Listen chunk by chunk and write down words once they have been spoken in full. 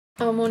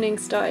Our morning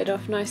started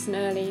off nice and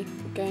early,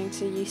 going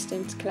to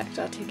Euston to collect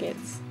our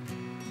tickets.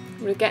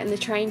 We were getting the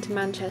train to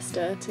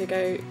Manchester to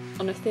go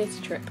on a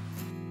theatre trip.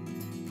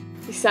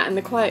 We sat in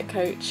the quiet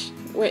coach,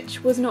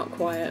 which was not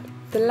quiet.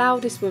 The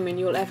loudest woman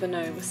you'll ever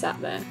know was sat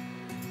there,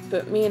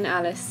 but me and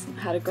Alice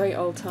had a great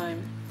old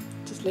time,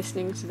 just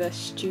listening to their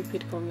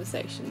stupid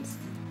conversations.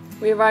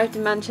 We arrived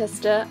in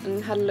Manchester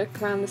and had a look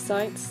around the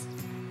sights,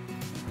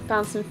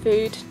 found some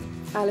food.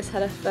 Alice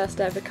had her first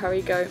ever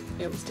curry goat,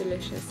 it was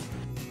delicious.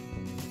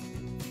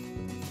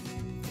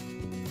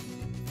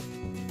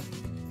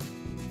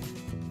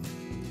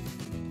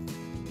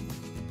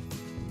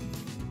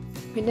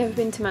 We'd never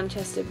been to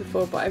Manchester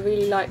before, but I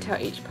really liked how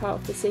each part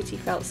of the city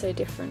felt so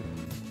different.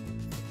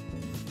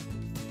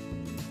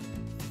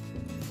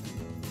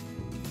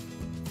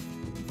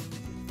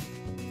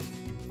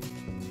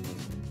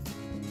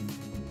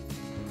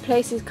 The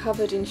place is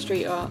covered in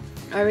street art.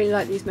 I really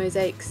like these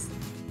mosaics.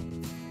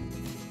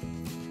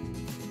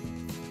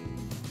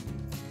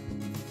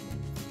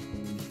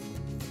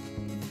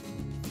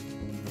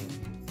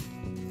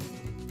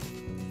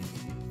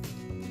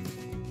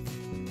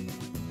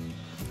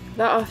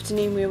 That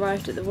afternoon we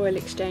arrived at the Royal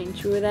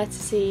Exchange. We were there to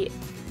see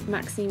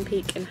Maxine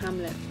Peake in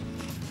Hamlet.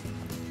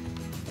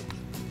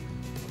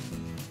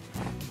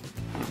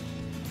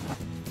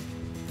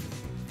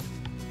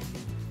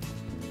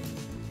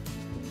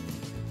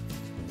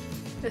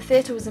 The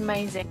theatre was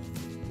amazing.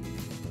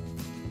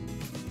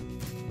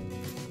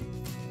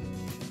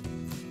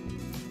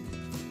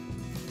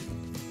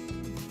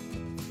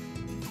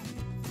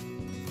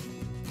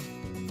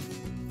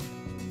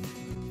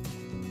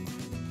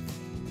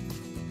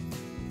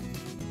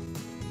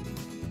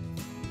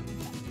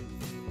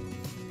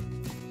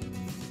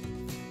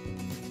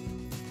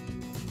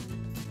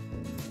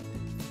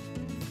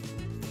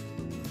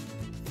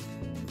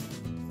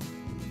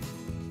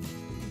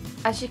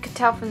 As you could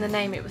tell from the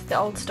name, it was the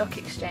old stock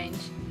exchange.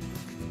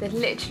 They'd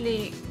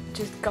literally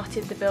just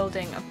gutted the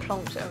building and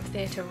plonked a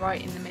theatre right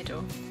in the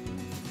middle.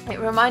 It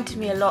reminded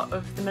me a lot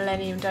of the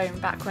Millennium Dome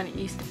back when it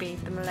used to be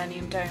the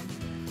Millennium Dome,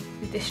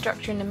 with this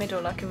structure in the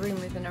middle like a room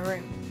within a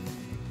room.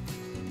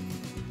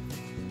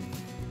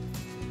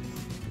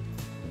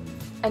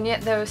 And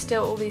yet there were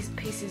still all these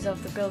pieces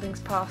of the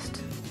building's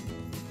past.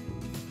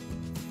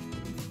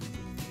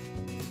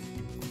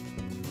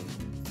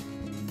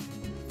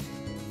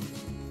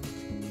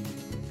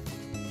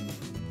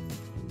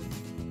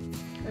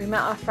 We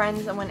met our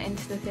friends and went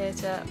into the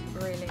theatre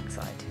really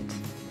excited.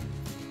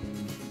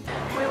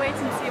 We're waiting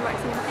to see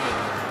Maxine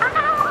Peake.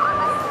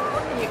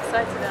 Are you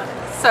excited,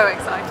 Alice? So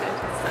excited.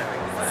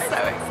 So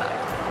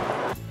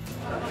excited.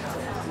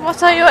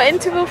 What are your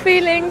interval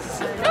feelings?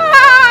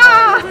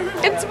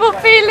 Interval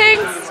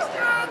feelings!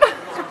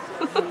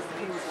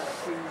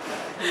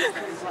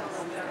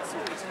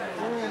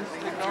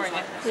 Ignoring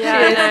it. Yeah,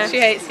 I know. She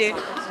hates you.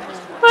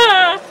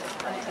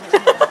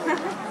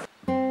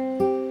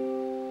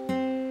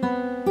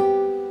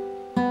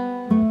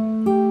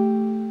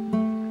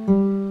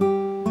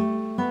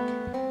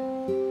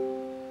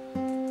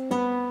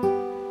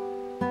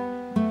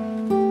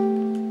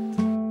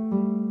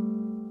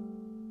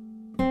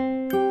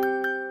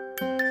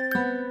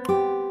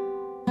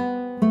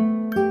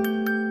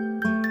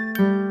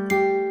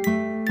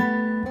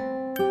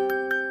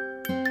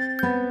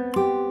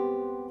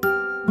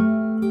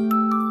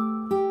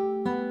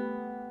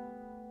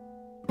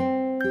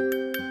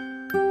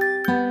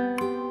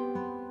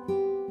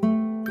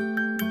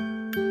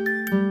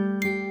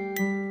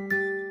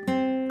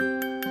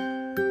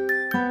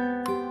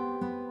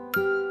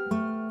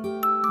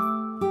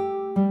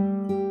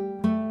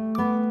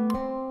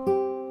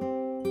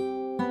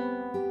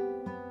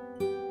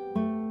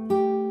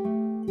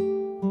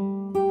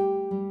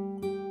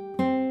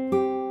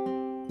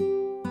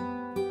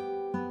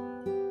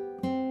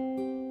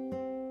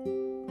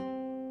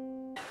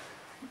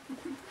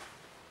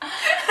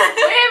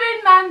 We're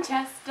in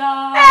Manchester!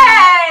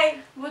 Hey!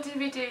 What did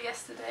we do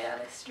yesterday,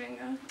 Alice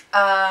Stringer? We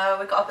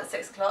got up at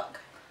 6 o'clock.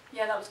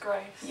 Yeah, that was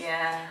gross.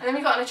 Yeah. And then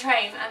we got on a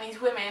train and these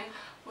women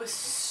were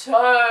so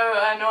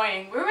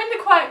annoying. We were in the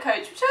quiet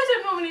coach, which I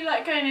don't normally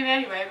like going in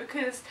anyway,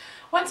 because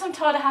once I'm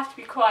told I have to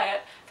be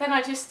quiet, then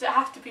I just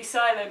have to be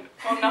silent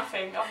or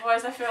nothing,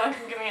 otherwise I feel like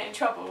I'm going to get in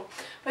trouble.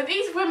 But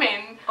these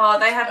women... Oh,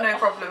 they had no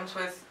problems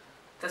with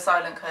the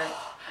silent coach.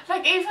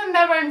 Like, even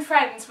their own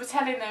friends were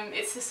telling them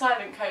it's the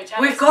silent coach.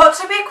 We've got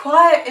to be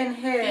quiet in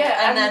here.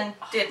 Yeah, and then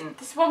didn't.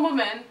 This one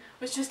woman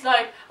was just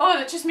like, oh,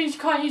 that just means you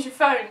can't use your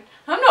phone.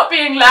 I'm not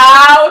being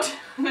loud.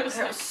 And it was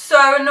like,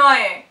 so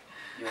annoying.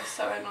 you are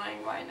so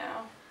annoying right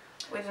now.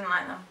 We didn't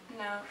like them.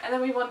 No. And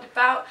then we wandered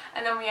about,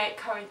 and then we ate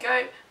curry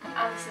goat.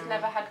 Alice had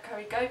never had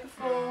curry goat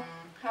before.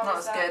 How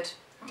was that? Good.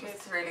 Good. It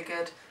was really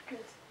good. Good.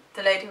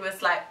 The lady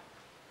was like,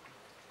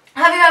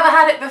 have you ever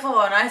had it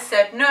before? And I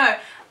said, no.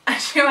 And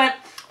she went,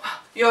 well,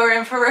 you're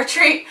in for a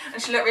treat.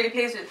 And she looked really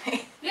pleased with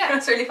me. Yeah. It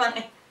was really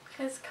funny.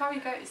 Because curry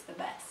goat is the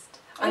best.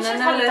 And then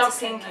there were loads of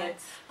teen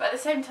kids. But at the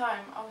same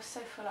time, I was so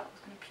full up I was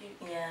going to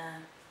puke. Yeah.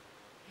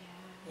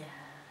 Yeah.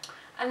 Yeah.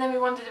 And then we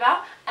wandered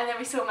about, and then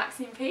we saw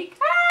Maxine Peake.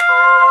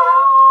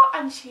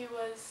 And she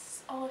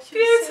was, she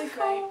was so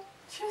great.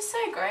 She was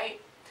so great.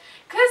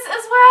 Because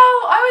as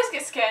well, I always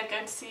get scared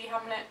going to see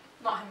Hamlet.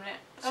 Not Hamlet.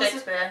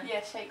 Shakespeare.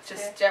 Yeah, Shakespeare.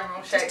 Just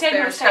general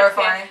Shakespeare is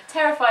terrifying.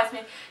 Terrifies me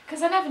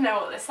because I never know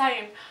what they're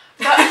saying.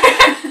 But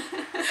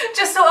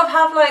just sort of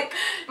have like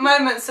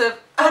moments of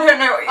I don't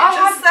know what you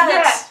just said.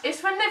 Yeah,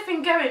 it's when they've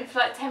been going for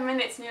like 10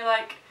 minutes and you're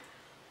like,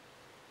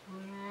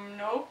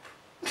 nope,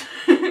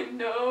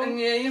 no. And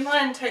yeah, your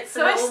mind takes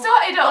so a I little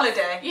started off,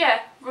 holiday. Yeah,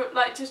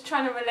 like just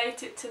trying to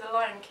relate it to The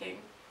Lion King,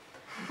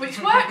 which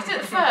worked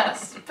at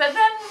first, but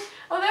then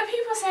although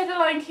people say The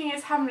Lion King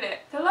is Hamlet,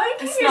 The Lion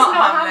King is not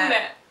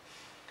Hamlet.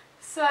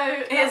 So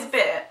it is a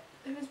bit.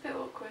 It was a bit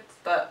awkward.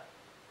 But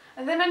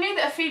and then I knew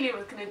that Ophelia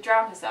was going to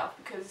drown herself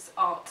because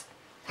art.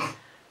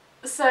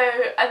 So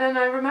and then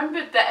I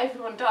remembered that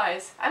everyone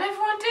dies, and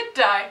everyone did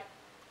die.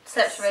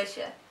 Except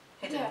Horatio.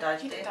 He didn't die,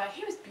 he didn't die.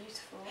 He was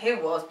beautiful. He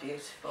was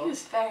beautiful. He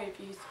was very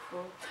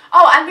beautiful.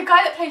 Oh, and the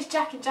guy that plays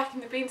Jack in Jack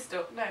and the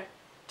Beanstalk. No,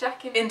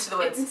 Jack in Into the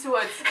Woods. Into the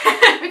Woods.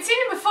 We'd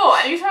seen him before,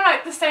 and he was wearing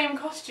like the same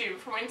costume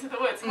from Into the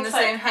Woods. And the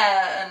same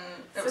hair, and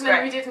it was great.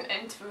 Then we did an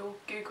interval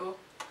Google,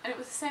 and it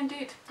was the same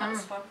dude. That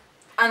was fun.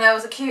 And there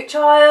was a cute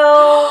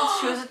child.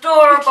 She was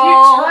adorable. The cute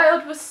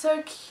child was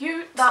so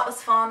cute. That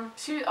was fun.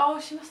 She was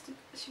so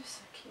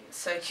cute.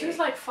 So cute. She was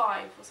like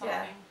 5 or something.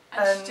 Yeah.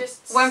 And she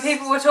just when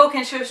people were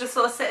talking, she was just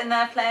sort of sitting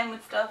there playing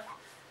with stuff.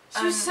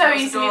 She was so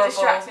easily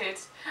distracted,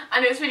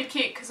 and it was really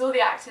cute because all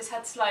the actors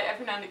had to like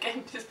every now and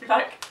again just be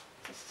like,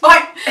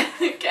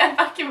 get her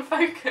back in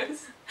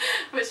focus.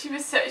 But she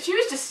was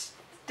just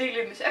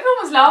stealing the show.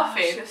 Everyone was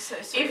laughing, she was so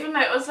sweet. even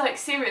though it was like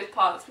serious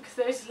parts because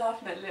they were just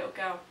laughing at the little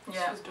girl.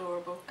 Yeah. She was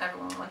adorable.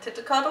 Everyone wanted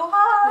to cuddle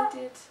her. They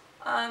did.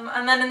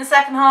 And then in the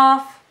second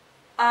half,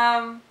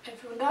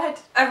 everyone died.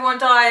 Everyone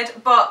died,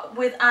 but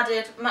with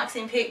added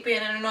Maxine Peake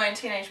being an annoying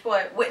teenage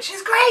boy, which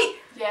is great.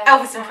 Yeah.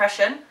 Elvis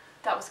impression.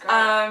 That was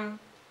great.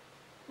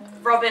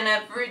 Robin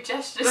a rude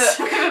gestures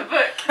with a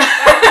book.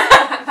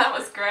 That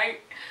was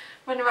great.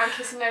 Went around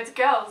kissing loads of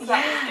girls.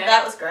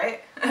 That was great.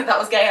 That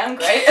was gay and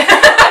great.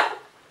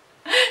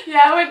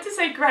 Yeah, I went to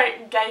say great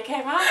and gay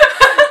came out.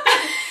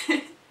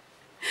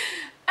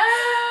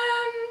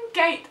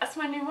 Gate, that's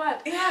my new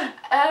word. Yeah.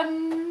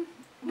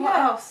 What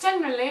Yeah, else?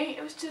 generally,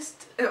 it was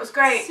just... It was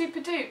great. Super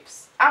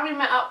dupes. And we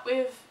met up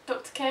with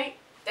Dr. Kate.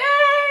 Yay!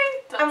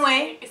 Dr. And we.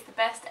 Kate is the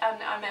best.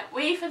 And I met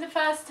Wee for the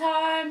first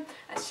time.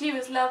 And she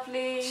was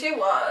lovely. She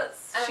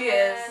was. And she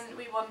is. And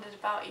we wandered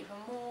about even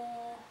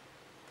more.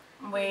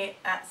 We ate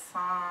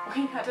some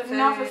We had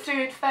another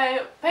food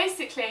fail.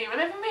 Basically,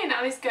 whenever me and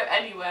Alice go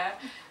anywhere,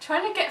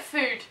 trying to get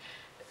food,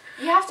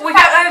 you have to... We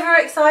get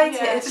overexcited.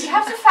 Yeah, you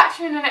have to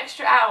factor in an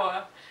extra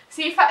hour.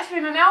 So you factor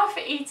in an hour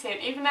for eating,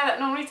 even though that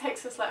normally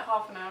takes us like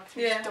half an hour because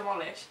we just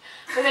demolish.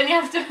 But then you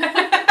have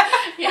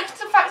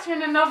to factor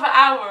in another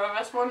hour of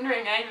us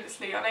wandering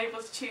aimlessly,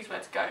 unable to choose where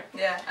to go.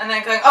 Yeah, and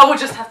then going, oh, we'll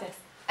just have this.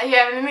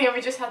 Yeah, and in the end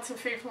we just had some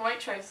food from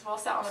Waitrose while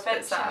sat on a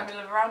bench in the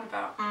middle of a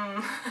roundabout.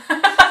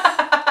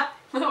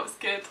 That was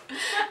good.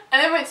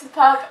 And then we went to the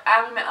pub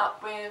and we met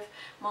up with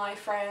my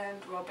friend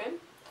Robin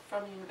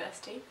from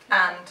university.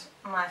 And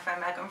my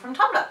friend Megan from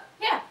Tumblr.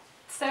 Yeah.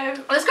 So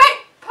it was great.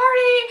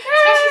 Party!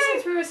 Especially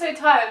since we were so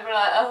tired, we were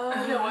like, oh,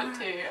 I don't want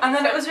to. And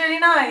then it was really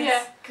nice.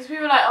 Yeah, because we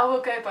were like, oh,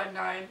 we'll go by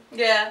 9.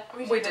 Yeah,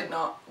 we did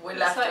not. We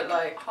left at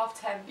like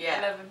 10:30, yeah.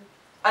 11.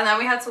 And then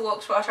we had to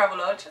walk to our travel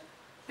lodge.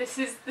 This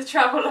is the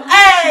travel lodge.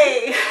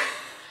 Hey!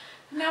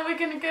 Now we're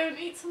going to go and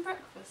eat some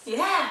breakfast.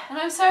 Yeah. And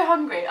I'm so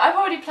hungry. I've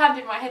already planned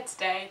in my head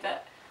today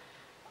that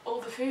all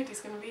the food is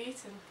going to be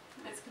eaten.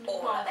 It's going to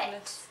be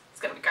marvellous.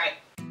 It's going to be great.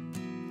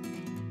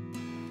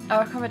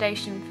 Our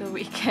accommodation for the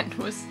weekend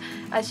was,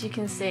 as you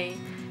can see,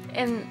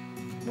 in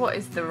what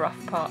is the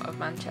rough part of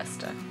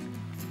Manchester.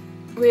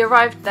 We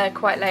arrived there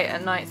quite late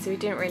at night, so we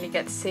didn't really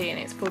get to see it in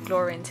its full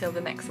glory until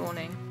the next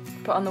morning.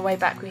 But on the way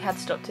back we had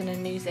stopped in a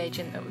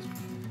newsagent that was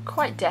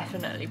quite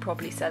definitely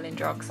probably selling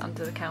drugs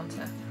under the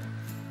counter.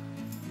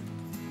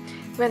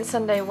 We went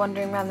Sunday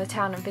wandering around the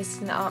town and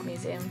visiting the art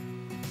museum.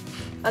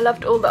 I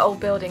loved all the old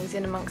buildings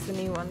in amongst the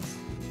new ones.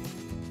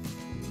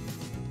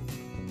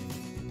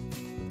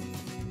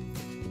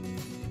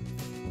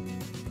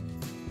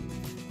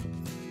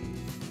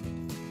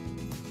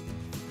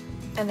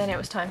 And then it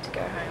was time to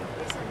go home.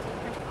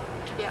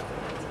 Yep.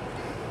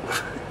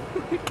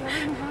 We're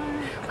going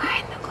home. We're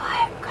in the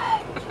quiet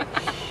coach.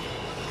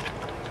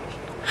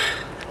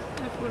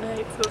 Everyone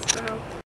hates us now.